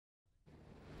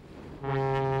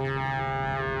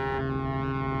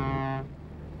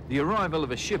The arrival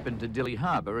of a ship into Dili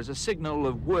harbour is a signal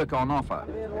of work on offer.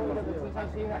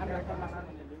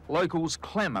 Locals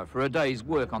clamour for a day's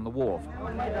work on the wharf,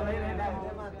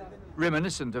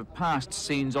 reminiscent of past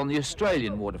scenes on the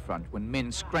Australian waterfront when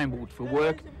men scrambled for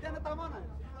work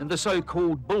and the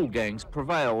so-called bull gangs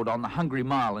prevailed on the Hungry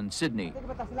Mile in Sydney.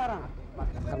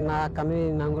 Karena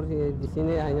kami nganggur di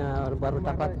sini hanya baru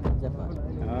dapat kerja, Pak.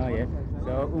 Oh ya,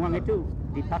 so uang itu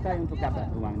dipakai untuk apa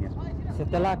uangnya?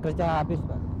 Setelah kerja habis,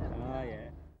 Pak. Oh ya.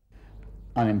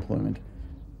 Unemployment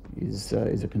is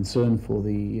a concern for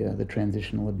the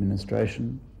transitional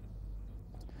administration.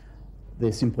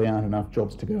 There simply aren't enough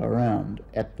jobs to go around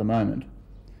at the moment.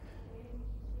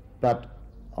 But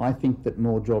I think that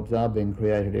more jobs are being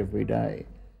created every day.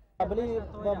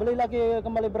 Beli lagi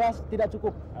kembali beras tidak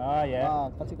cukup. Oh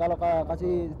ya. Kalau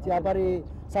kasih tiap hari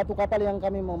satu kapal yang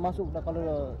kami mau masuk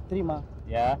kalau terima.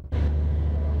 Yeah.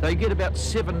 They get about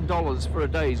 $7 for a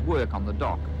day's work on the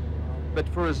dock. But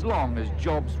for as long as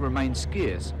jobs remain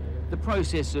scarce, the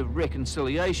process of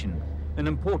reconciliation, an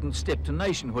important step to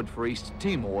nationhood for East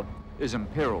Timor, is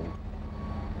imperiled.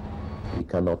 We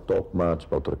cannot talk much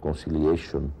about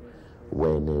reconciliation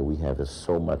when we have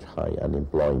so much high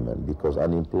unemployment, because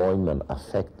unemployment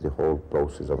affects the whole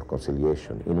process of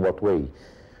reconciliation. In what way?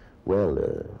 Well,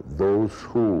 those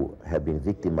who have been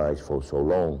victimized for so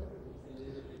long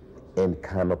and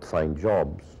cannot find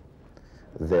jobs,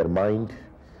 their mind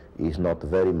is not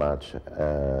very much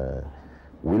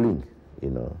willing,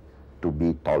 to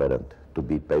be tolerant, to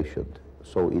be patient.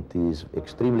 So it is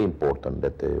extremely important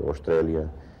that Australia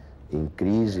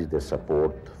increases the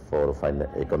support for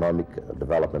economic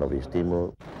development of East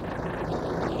Timor.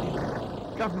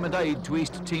 Government aid to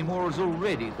East Timor is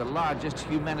already the largest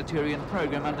humanitarian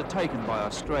program undertaken by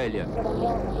Australia.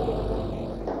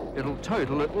 It'll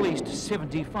total at least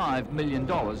 $75 million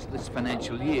this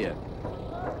financial year.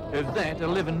 Of that,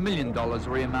 $11 million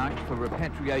are earmarked for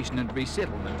repatriation and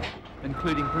resettlement,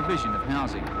 including provision of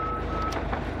housing.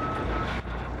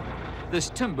 This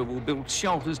timber will build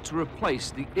shelters to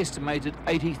replace the estimated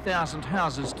 80,000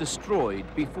 houses destroyed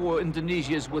before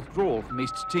Indonesia's withdrawal from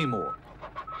East Timor.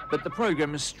 But the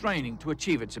program is straining to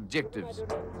achieve its objectives.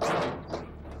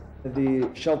 The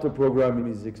shelter program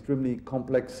is extremely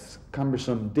complex,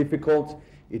 cumbersome, difficult.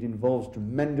 It involves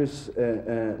tremendous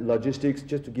logistics.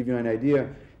 Just to give you an idea,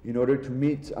 in order to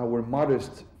meet our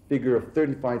modest figure of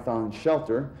 35,000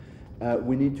 shelter,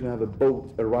 we need to have a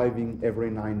boat arriving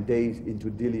every 9 days into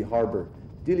Dili harbour.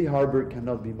 Dili harbour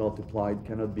cannot be multiplied,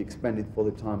 cannot be expanded for the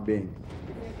time being.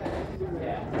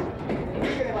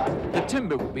 The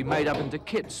timber will be made up into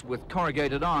kits with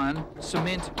corrugated iron,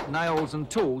 cement, nails and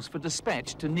tools for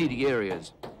dispatch to needy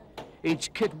areas.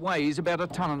 Each kit weighs about 1.5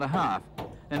 tons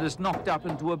and is knocked up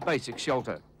into a basic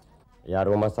shelter. Ya,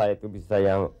 rumah saya itu bisa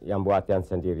yang buatan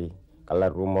sendiri. Kalau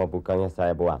rumah bukannya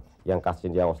saya buat. Yang kasih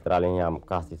dia Australia yang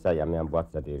kasih saya yang buat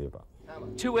sendiri, Pak.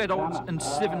 2 adults and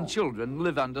 7 children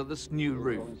live under this new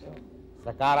roof.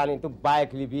 Sekarang itu baik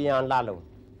lebih yang lalu.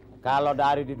 Kalau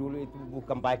dari dulu itu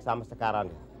bukan baik sama sekarang.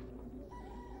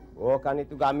 Bukan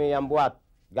itu kami yang buat.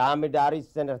 Kami dari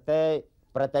Senerte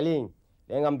Preteling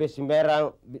dengan besi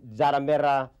merah, zara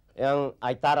merah yang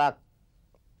Aitarak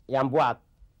yang buat.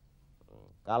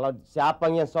 Kalau siapa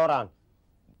yang seorang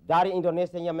dari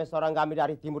Indonesia yang seorang kami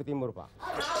dari timur-timur, Pak.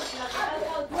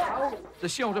 The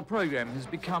shelter program has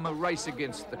become a race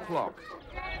against the clock.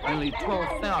 Only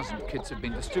 12,000 kits have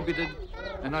been distributed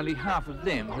and only half of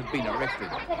them have been erected.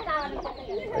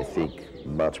 I think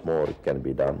much more can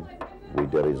be done with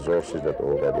the resources that are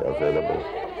already available.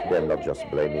 They're not just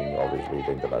blaming, obviously,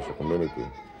 the international community.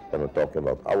 I'm talking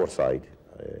about our side,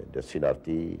 the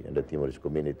CNRT and the Timorese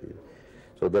community.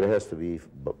 So there has to be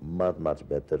much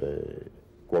better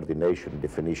coordination,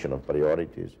 definition of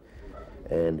priorities,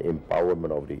 and empowerment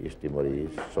of the East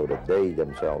Timorese so that they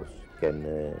themselves can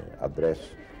address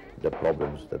the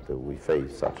problems that we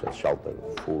face, such as shelter,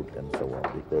 food, and so on.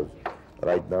 Because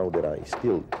right now there are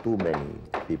still too many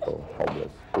people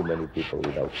homeless, too many people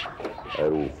without a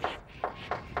roof.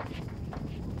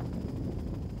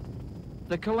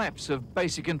 The collapse of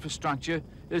basic infrastructure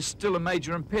is still a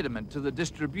major impediment to the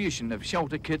distribution of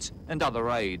shelter kits and other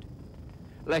aid.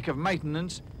 Lack of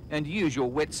maintenance and usual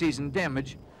wet season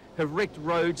damage have wrecked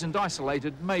roads and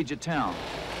isolated major towns.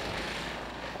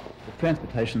 The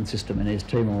transportation system in East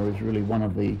Timor is really one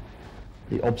of the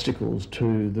obstacles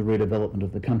to the redevelopment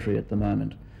of the country at the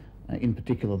moment, in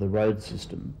particular the road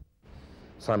system.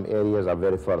 Some areas are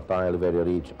very fertile, very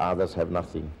rich, others have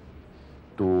nothing.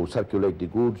 To circulate the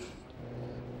goods,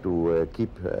 to keep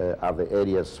other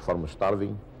areas from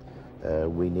starving,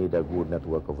 we need a good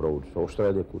network of roads. So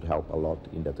Australia could help a lot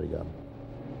in that regard.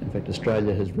 In fact,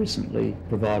 Australia has recently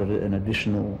provided an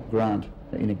additional grant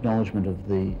in acknowledgement of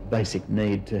the basic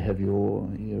need to have your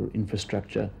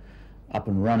infrastructure up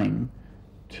and running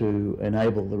to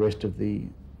enable the rest of the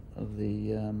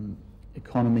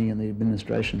economy and the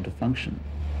administration to function.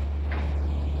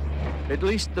 At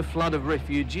least the flood of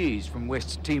refugees from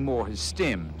West Timor has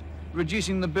stemmed,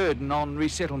 reducing the burden on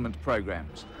resettlement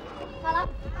programs.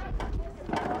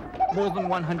 More than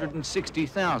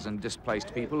 160,000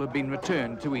 displaced people have been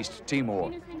returned to East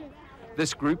Timor.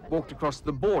 This group walked across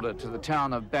the border to the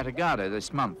town of Batagada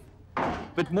this month.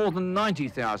 But more than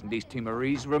 90,000 East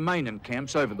Timorese remain in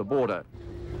camps over the border.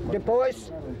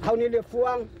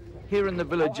 Here in the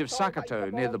village of Sakato,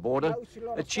 near the border,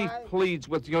 a chief pleads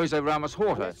with Jose Ramos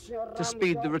Horta to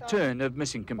speed the return of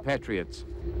missing compatriots.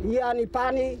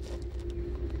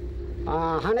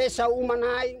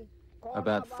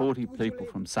 About 40 people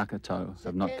from Sakato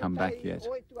have not come back yet.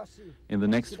 In the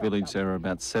next village there are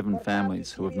about 7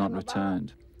 families who have not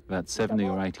returned, about 70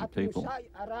 or 80 people.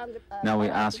 Now we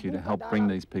ask you to help bring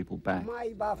these people back.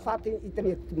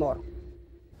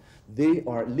 They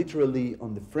are literally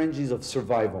on the fringes of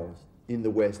survival in the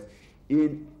West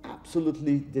in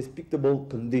absolutely despicable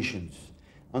conditions.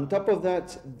 On top of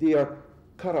that, they are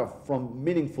cut off from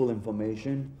meaningful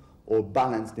information or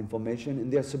balanced information,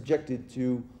 and they are subjected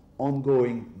to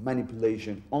ongoing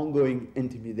manipulation, ongoing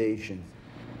intimidation.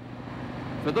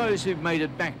 For those who've made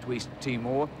it back to East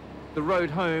Timor, the road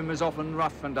home is often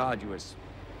rough and arduous.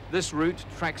 This route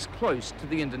tracks close to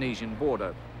the Indonesian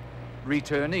border.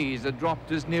 Returnees are dropped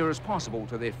as near as possible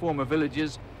to their former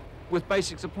villages with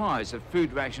basic supplies of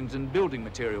food rations and building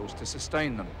materials to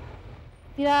sustain them.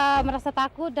 Tidak merasa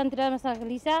takut dan tidak merasa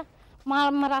gelisah, malah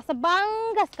merasa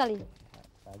bangga sekali.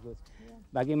 Bagus.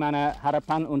 Bagaimana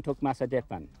harapan untuk masa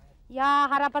depan? Ya,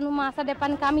 harapan masa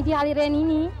depan kami di aliran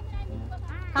ini,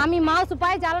 kami mau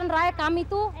supaya jalan raya kami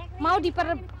tuh mau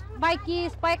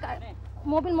diperbaiki supaya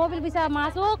mobil-mobil bisa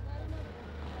masuk.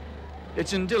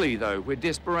 It's in Dili, though, where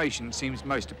desperation seems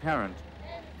most apparent.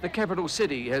 The capital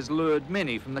city has lured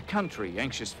many from the country,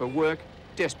 anxious for work,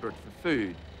 desperate for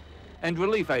food. And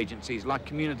relief agencies like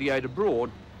Community Aid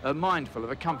Abroad are mindful of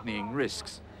accompanying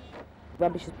risks.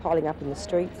 Rubbish is piling up in the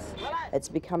streets. It's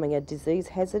becoming a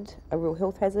disease hazard, a real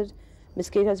health hazard.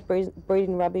 Mosquitoes breed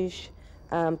in rubbish.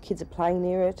 Kids are playing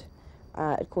near it.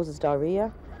 It causes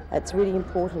diarrhea. It's really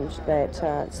important that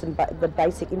the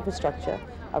basic infrastructure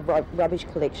of rubbish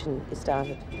collection is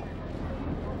started.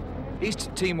 East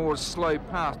Timor's slow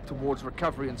path towards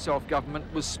recovery and self-government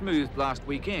was smoothed last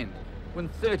weekend when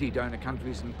 30 donor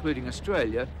countries, including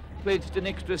Australia, pledged an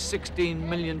extra $16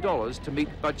 million to meet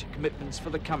budget commitments for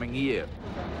the coming year.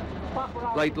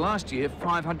 Late last year,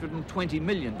 $520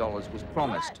 million was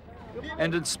promised.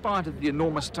 And in spite of the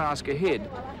enormous task ahead,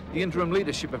 the interim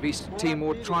leadership of East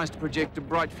Timor tries to project a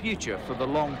bright future for the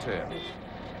long term.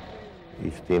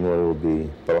 East Timor will be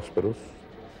prosperous,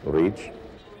 rich,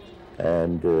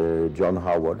 and John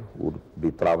Howard would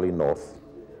be traveling north,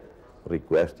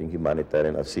 requesting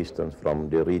humanitarian assistance from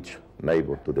the rich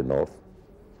neighbor to the north.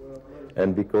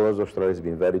 And because Australia has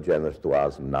been very generous to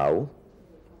us now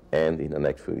and in the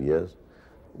next few years,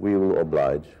 we will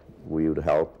oblige, we will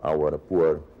help our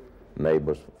poor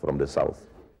neighbors from the south.